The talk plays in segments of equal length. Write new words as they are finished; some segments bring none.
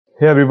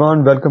Hey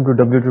everyone, welcome to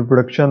W2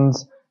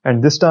 Productions,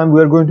 and this time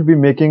we are going to be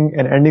making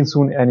an ending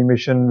soon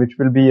animation, which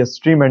will be a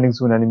stream ending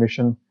soon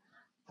animation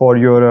for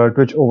your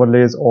Twitch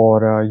overlays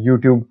or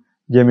YouTube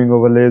gaming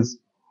overlays.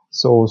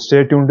 So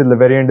stay tuned till the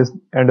very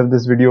end of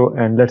this video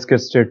and let's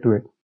get straight to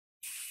it.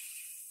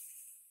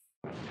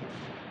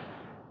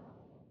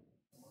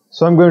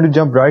 So I'm going to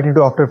jump right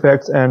into After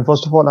Effects, and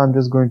first of all I'm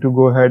just going to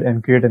go ahead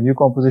and create a new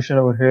composition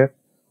over here.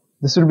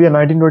 This will be a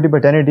 1920 by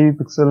 1080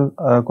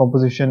 pixel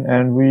composition,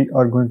 and we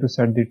are going to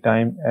set the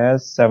time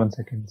as 7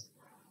 seconds.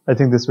 I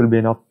think this will be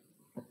enough.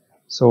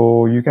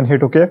 So you can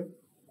hit OK.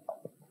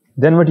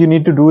 Then what you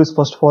need to do is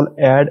first of all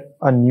add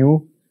a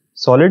new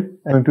solid.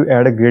 I'm going to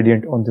add a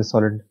gradient on this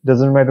solid.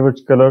 Doesn't matter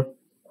which color.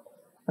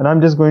 And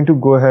I'm just going to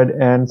go ahead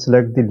and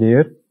select the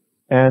layer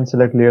and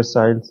select layer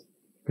styles,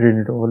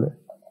 gradient overlay.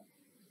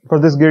 For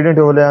this gradient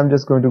overlay, I'm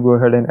just going to go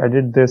ahead and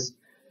edit this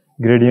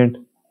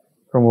gradient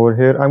from over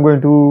here. I'm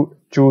going to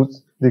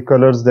choose the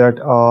colors that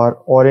are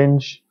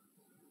orange,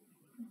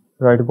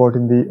 right about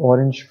in the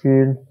orange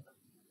field.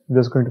 I'm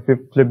just going to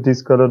flip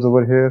these colors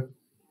over here.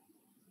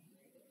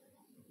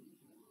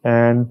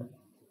 And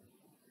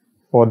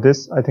for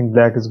this, I think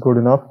black is good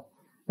enough.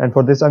 And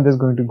for this, I'm just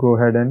going to go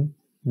ahead and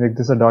make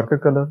this a darker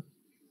color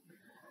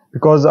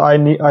because I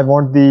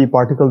want the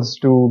particles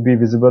to be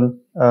visible.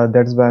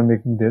 That's why I'm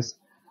making this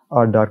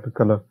a darker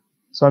color.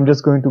 So I'm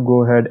just going to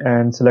go ahead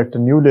and select a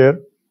new layer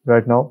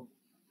right now,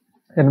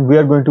 and we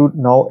are going to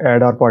now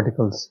add our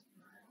particles.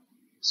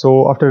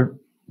 So after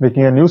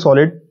making a new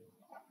solid,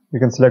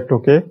 you can select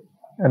OK,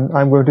 and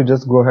I'm going to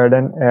just go ahead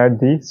and add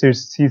the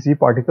CC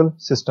particle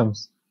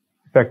systems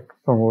effect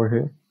from over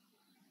here.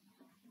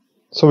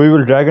 So we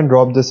will drag and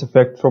drop this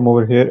effect from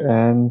over here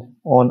and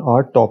on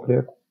our top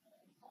layer.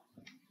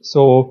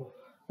 So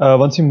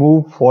once you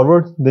move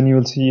forward, then you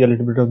will see a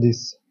little bit of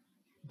these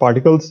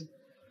particles.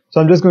 So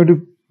I'm just going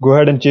to go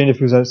ahead and change a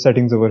few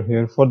settings over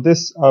here. For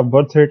this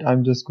birth rate,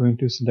 I'm just going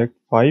to select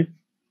 5.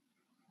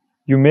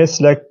 You may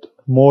select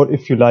more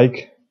if you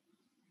like,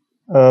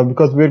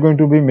 because we're going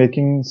to be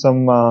making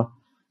some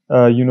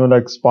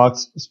like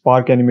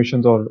spark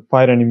animations or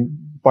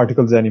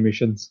particles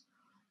animations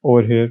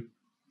over here.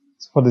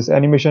 So for this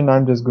animation,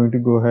 I'm just going to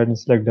go ahead and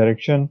select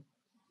direction.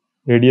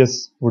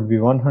 Radius would be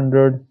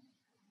 100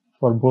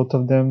 for both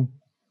of them.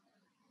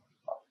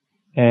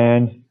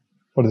 And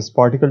for this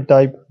particle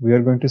type, we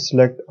are going to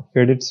select a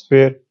faded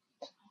sphere.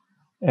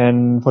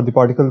 And for the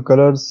particle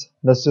colors,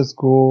 let's just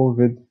go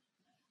with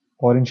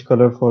orange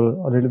color for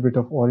a little bit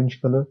of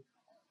orange color.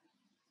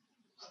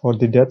 For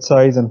the depth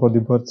size and for the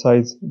birth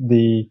size,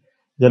 the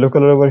yellow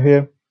color over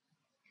here.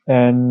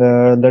 And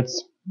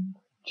let's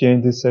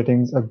change the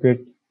settings a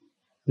bit.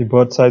 The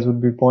birth size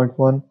would be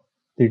 0.1,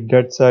 the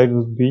depth size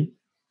would be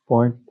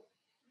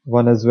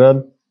 0.1 as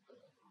well.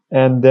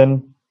 And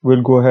then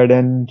we'll go ahead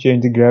and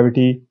change the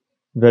gravity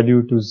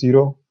value to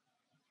 0,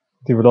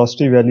 the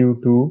velocity value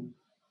to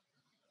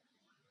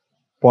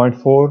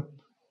 0.4,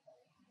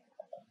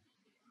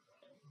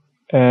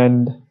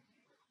 and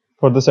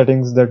for the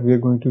settings that we are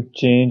going to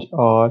change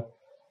are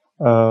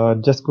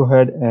just go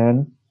ahead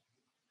and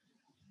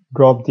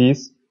drop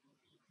these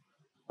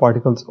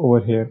particles over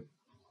here.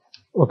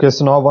 Okay,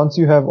 so now once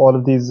you have all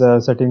of these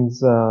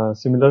settings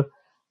similar,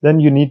 then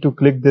you need to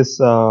click this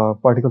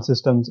particle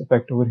systems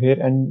effect over here,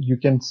 and you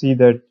can see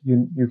that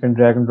you can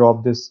drag and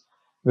drop this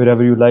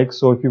wherever you like.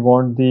 So if you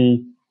want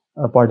the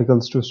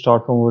particles to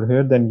start from over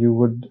here, then you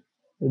would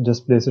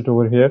just place it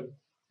over here.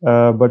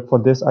 But for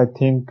this, I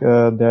think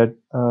that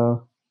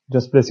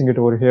just placing it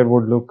over here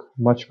would look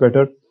much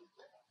better.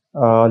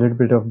 A little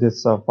bit of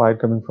this fire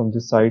coming from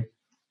this side.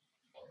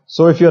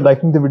 So if you're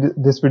liking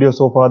this video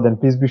so far, then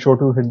please be sure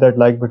to hit that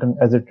like button,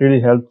 as it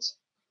really helps.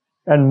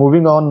 And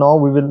moving on, now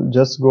we will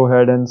just go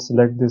ahead and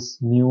select this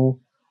new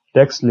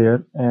text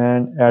layer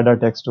and add our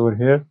text over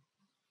here.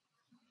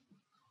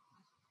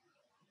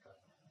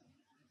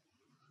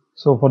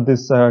 So for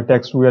this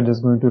text, we are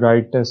just going to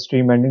write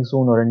stream ending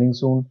soon or ending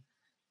soon,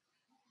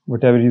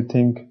 whatever you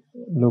think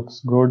looks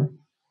good.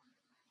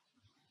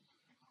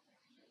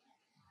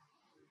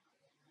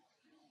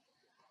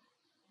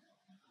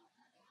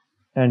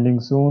 Ending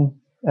soon.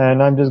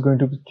 And I'm just going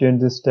to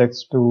change this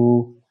text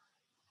to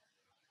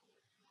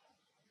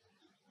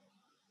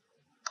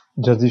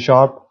Jersey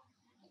Sharp,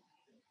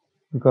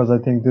 because I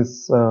think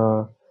this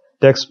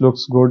text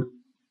looks good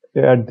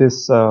at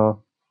this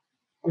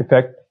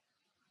effect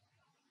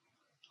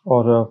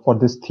or for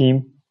this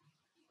theme.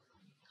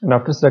 And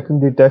after selecting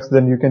the text,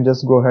 then you can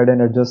just go ahead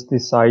and adjust the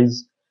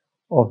size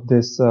of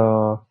this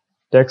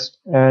text,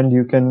 and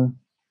you can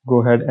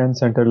go ahead and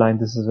center line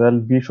this as well.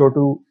 Be sure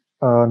to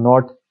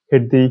not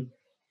hit the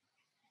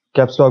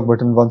caps lock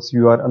button once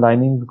you are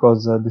aligning,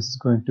 because this is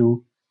going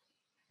to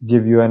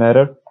give you an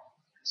error.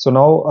 So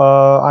now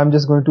I'm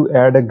just going to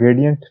add a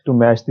gradient to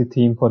match the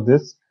theme for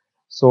this.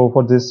 So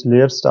for this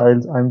layer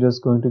styles, I'm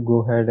just going to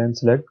go ahead and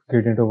select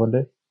gradient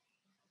overlay.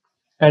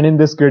 And in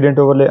this gradient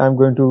overlay, I'm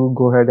going to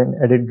go ahead and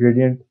edit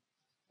gradient.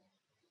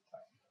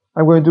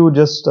 I'm going to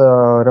just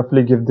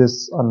roughly give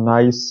this a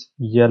nice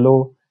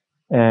yellow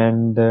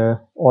and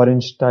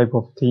orange type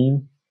of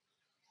theme.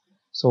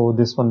 So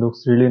this one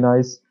looks really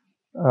nice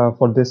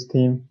for this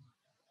theme.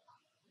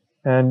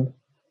 And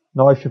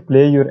now if you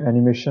play your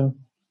animation,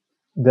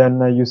 then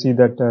you see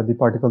that the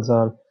particles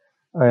are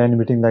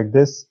animating like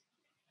this.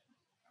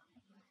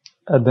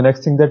 The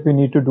next thing that we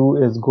need to do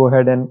is go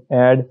ahead and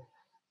add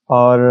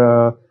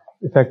our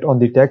effect on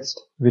the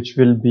text, which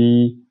will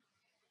be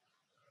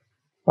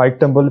pike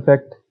tumble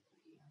effect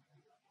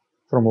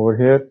from over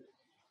here,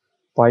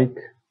 pike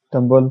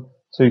tumble.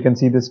 So you can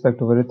see this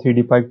effect over here,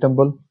 3D pike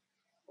tumble,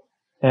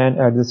 and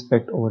add this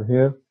effect over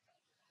here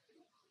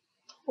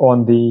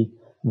on the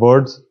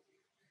words.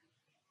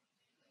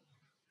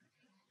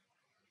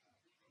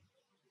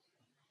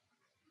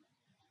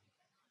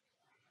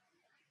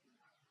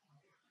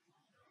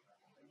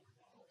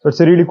 So it's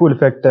a really cool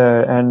effect,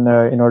 and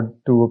in order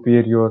to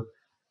appear your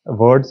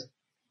words,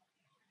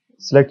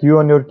 select U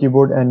on your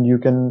keyboard and you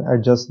can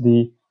adjust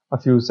a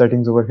few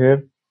settings over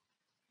here.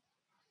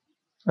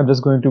 I'm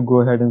just going to go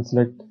ahead and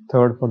select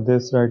third for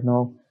this right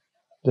now,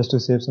 just to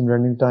save some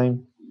rendering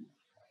time.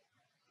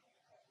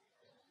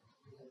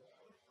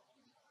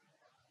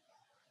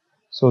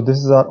 So this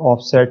is our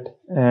offset,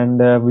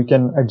 and we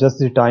can adjust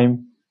the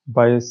time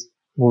by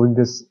moving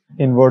this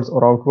inwards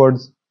or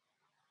outwards.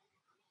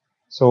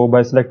 So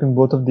by selecting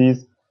both of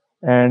these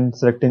and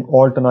selecting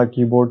Alt on our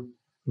keyboard,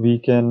 we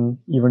can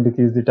even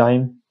decrease the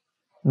time.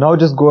 Now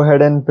just go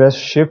ahead and press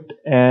Shift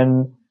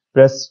and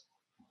press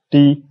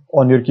T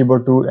on your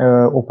keyboard to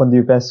open the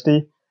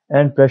opacity,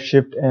 and press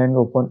Shift and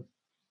open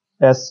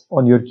S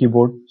on your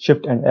keyboard,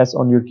 Shift and S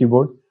on your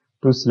keyboard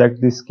to select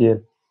the scale.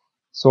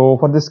 So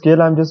for the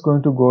scale, I'm just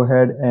going to go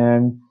ahead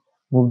and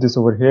move this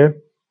over here.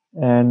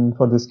 And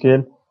for the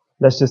scale,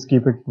 let's just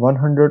keep it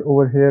 100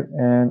 over here.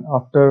 And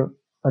after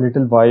a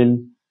little while,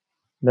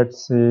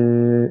 let's say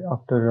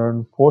after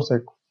around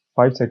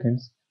 5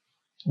 seconds,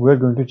 we're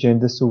going to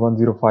change this to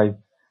 105,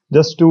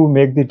 just to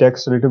make the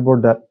text a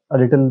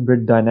little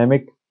bit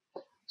dynamic,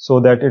 so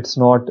that it's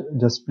not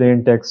just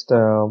plain text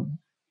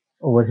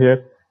over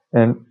here,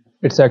 and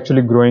it's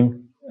actually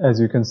growing, as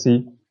you can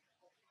see,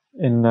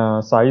 in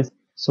size.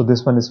 So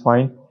this one is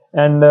fine.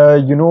 And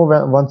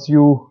once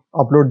you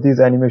upload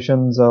these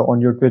animations on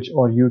your Twitch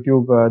or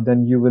YouTube,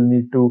 then you will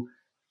need to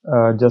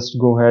just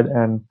go ahead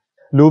and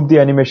loop the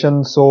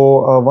animation.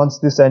 So once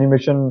this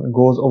animation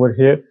goes over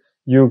here,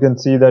 you can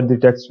see that the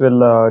text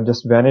will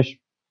just vanish.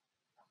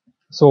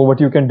 So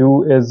what you can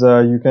do is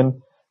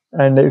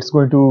and it's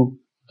going to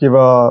give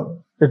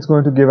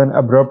an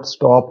abrupt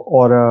stop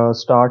or a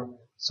start.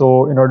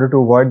 So in order to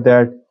avoid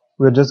that,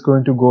 we're just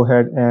going to go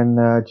ahead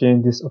and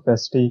change this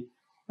opacity,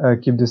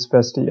 keep this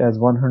opacity as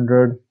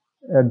 100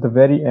 at the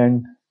very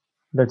end,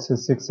 let's say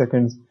 6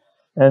 seconds,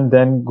 and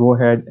then go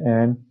ahead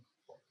and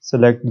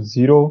select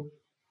 0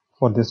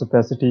 for this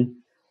opacity,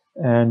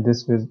 and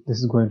this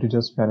is going to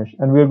just vanish.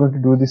 And we are going to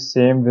do the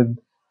same with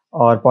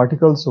our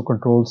particles. So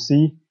Control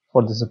C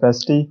for this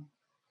opacity,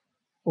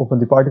 open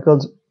the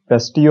particles,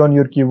 press T on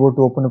your keyboard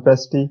to open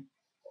opacity,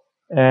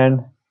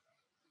 and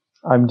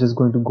I'm just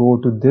going to go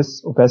to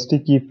this opacity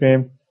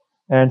keyframe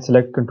and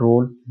select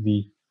Control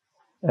V.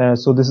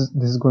 So this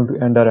is going to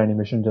end our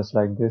animation just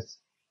like this.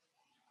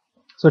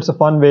 So it's a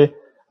fun way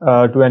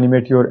to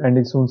animate your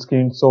ending soon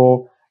screen.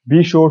 So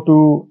be sure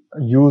to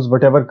use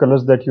whatever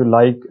colors that you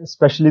like,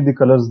 especially the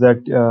colors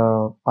that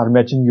are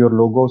matching your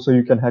logo, so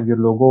you can have your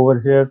logo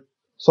over here.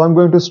 So I'm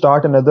going to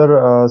start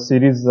another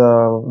series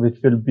which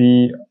will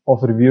be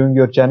of reviewing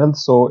your channel.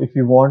 So if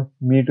you want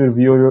me to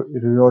review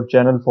your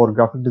channel for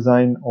graphic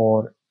design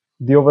or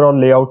the overall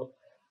layout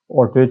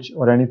or Twitch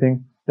or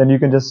anything, then you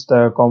can just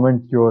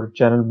comment your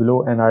channel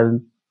below and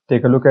I'll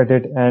take a look at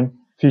it and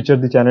feature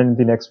the channel in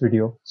the next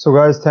video. So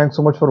guys, thanks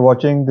so much for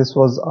watching. This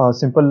was a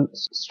simple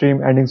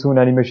stream ending soon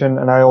animation,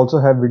 and I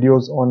also have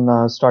videos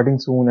on starting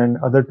soon and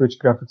other Twitch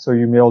graphics, so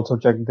you may also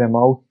check them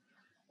out.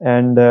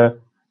 And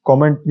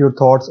comment your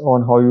thoughts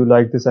on how you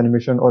like this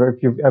animation, or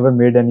if you've ever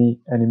made any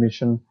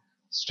animation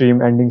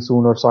stream ending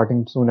soon or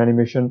starting soon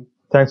animation.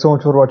 Thanks so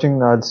much for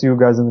watching. I'll see you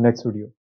guys in the next video.